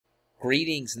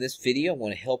Greetings. In this video, I'm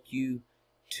going to help you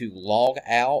to log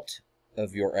out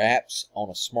of your apps on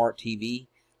a smart TV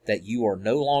that you are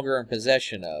no longer in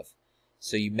possession of.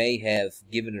 So you may have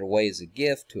given it away as a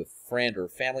gift to a friend or a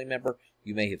family member.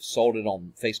 You may have sold it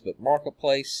on Facebook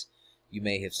Marketplace. You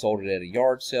may have sold it at a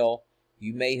yard sale.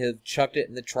 You may have chucked it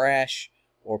in the trash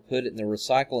or put it in the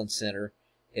recycling center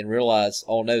and realized,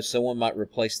 oh no, someone might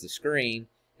replace the screen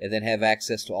and then have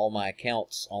access to all my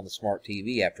accounts on the smart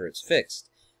TV after it's fixed.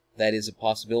 That is a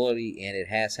possibility, and it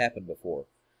has happened before.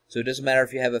 So it doesn't matter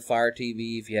if you have a Fire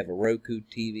TV, if you have a Roku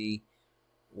TV,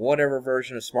 whatever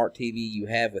version of smart TV you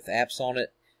have with apps on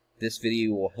it, this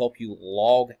video will help you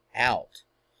log out.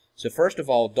 So first of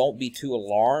all, don't be too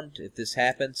alarmed if this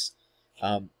happens.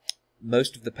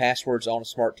 Most of the passwords on a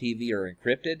smart TV are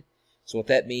encrypted. So what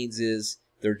that means is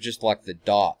they're just like the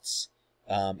dots,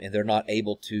 and they're not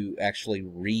able to actually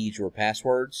read your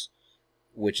passwords,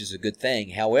 which is a good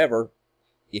thing. However,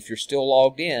 if you're still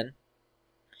logged in,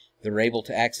 they're able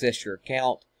to access your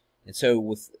account. And so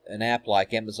with an app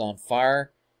like Amazon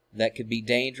Fire, that could be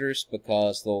dangerous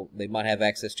because they might have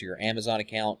access to your Amazon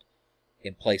account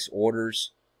and place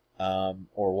orders or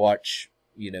watch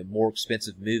more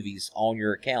expensive movies on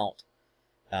your account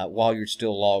while you're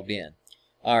still logged in.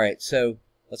 Alright, so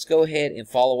let's go ahead and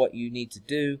follow what you need to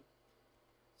do.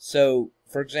 So,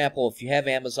 for example, if you have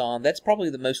Amazon, that's probably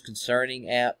the most concerning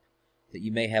app that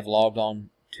you may have logged on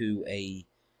to a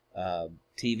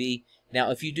TV.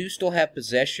 Now, if you do still have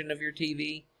possession of your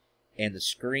TV and the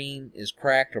screen is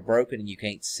cracked or broken and you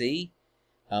can't see,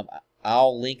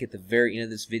 I'll link at the very end of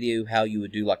this video how you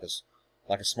would do like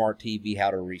a smart TV,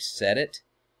 how to reset it.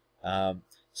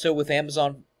 So with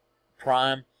Amazon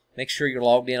Prime, make sure you're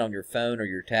logged in on your phone or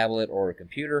your tablet or a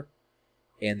computer,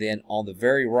 and then on the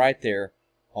very right there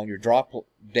on your drop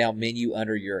down menu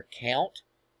under your account,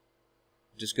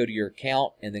 just go to your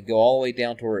account and then go all the way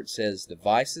down to where it says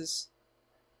devices.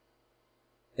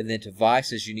 And then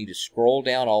devices, you need to scroll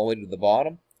down all the way to the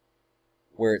bottom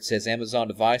where it says Amazon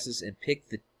devices and pick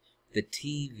the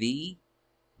TV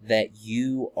that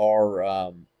you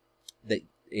are, that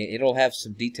it'll have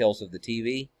some details of the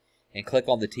TV, and click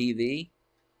on the TV.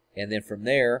 And then from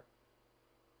there,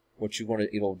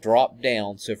 it'll drop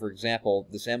down. So for example,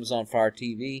 this Amazon Fire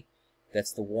TV,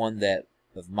 that's the one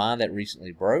of mine that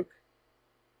recently broke.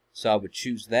 So I would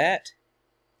choose that,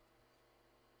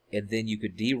 and then you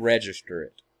could deregister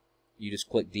it. You just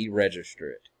click deregister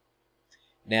it.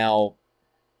 Now,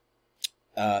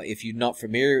 if you're not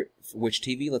familiar with which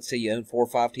TV, let's say you own 4 or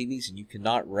 5 TVs and you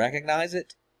cannot recognize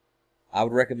it, I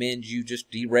would recommend you just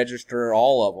deregister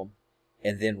all of them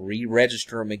and then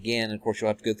re-register them again. And of course,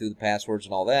 you'll have to go through the passwords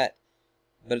and all that,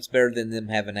 but it's better than them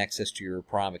having access to your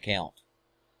Prime account.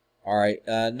 Alright,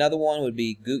 another one would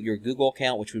be your Google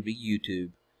account, which would be YouTube.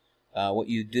 What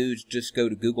you do is just go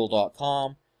to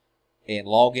google.com and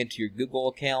log into your Google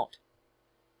account.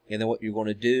 And then what you're going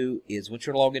to do is, once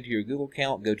you're logged into your Google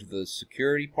account, go to the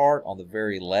security part on the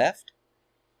very left.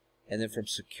 And then from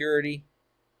security,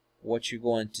 what you're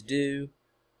going to do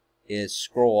is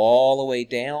scroll all the way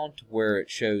down to where it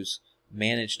shows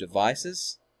Manage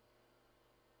Devices.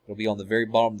 It'll be on the very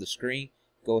bottom of the screen.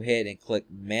 Go ahead and click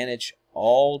Manage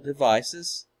All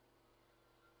Devices.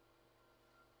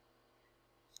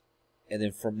 And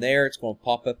then from there, it's going to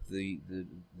pop up the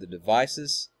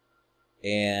devices.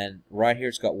 And right here,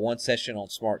 it's got one session on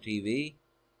Smart TV.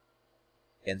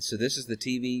 And so this is the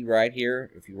TV right here.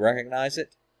 If you recognize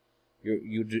it,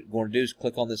 you're going to do is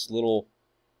click on this little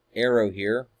arrow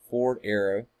here, forward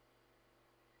arrow.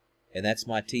 And that's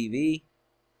my TV.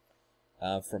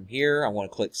 From here, I'm going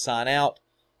to click Sign Out.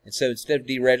 And so instead of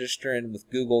deregistering with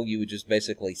Google, you would just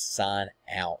basically sign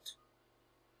out.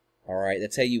 Alright,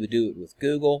 that's how you would do it with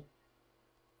Google.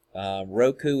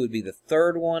 Roku would be the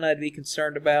third one I'd be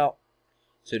concerned about.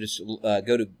 So just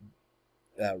go to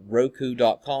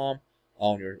Roku.com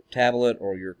on your tablet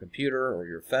or your computer or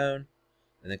your phone,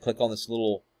 and then click on this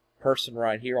little person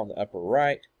right here on the upper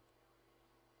right.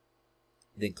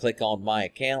 Then click on My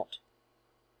Account,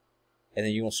 and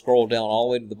then you're going to scroll down all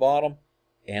the way to the bottom.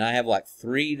 And I have like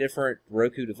 3 different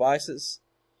Roku devices.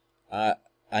 I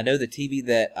know the TV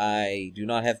that I do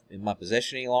not have in my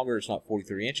possession any longer, it's not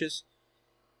 43 inches.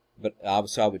 But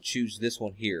so I would choose this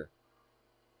one here.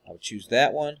 I would choose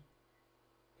that one.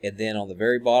 And then on the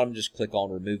very bottom, just click on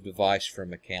Remove Device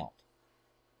from Account.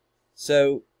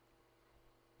 So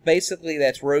basically,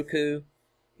 that's Roku.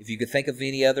 If you could think of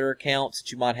any other accounts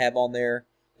that you might have on there,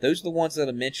 those are the ones that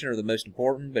I mentioned are the most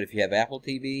important. But if you have Apple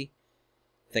TV,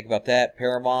 think about that.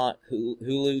 Paramount,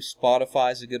 Hulu,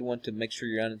 Spotify is a good one to make sure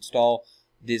you uninstall.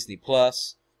 Disney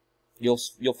Plus.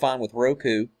 You'll find with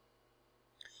Roku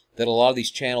that a lot of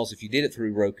these channels, if you did it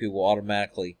through Roku, will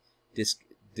automatically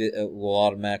disconnect.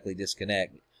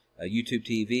 YouTube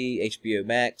TV, HBO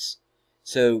Max.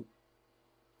 So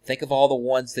think of all the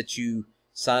ones that you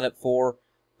sign up for,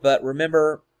 but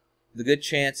remember, the good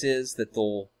chance is that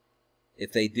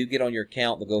if they do get on your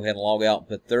account, they'll go ahead and log out and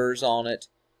put theirs on it.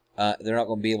 They're not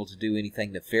going to be able to do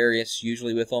anything nefarious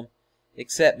usually with them,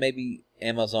 except maybe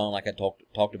Amazon, like I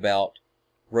talked about.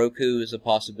 Roku is a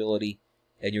possibility,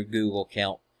 and your Google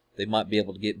account. They might be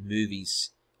able to get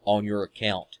movies on your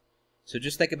account. So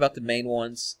just think about the main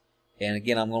ones. And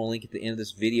again, I'm going to link at the end of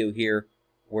this video here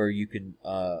where you can,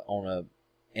 on a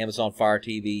Amazon Fire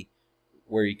TV,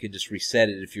 where you can just reset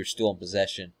it if you're still in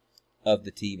possession of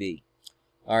the TV.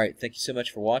 Alright, thank you so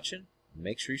much for watching.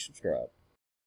 Make sure you subscribe.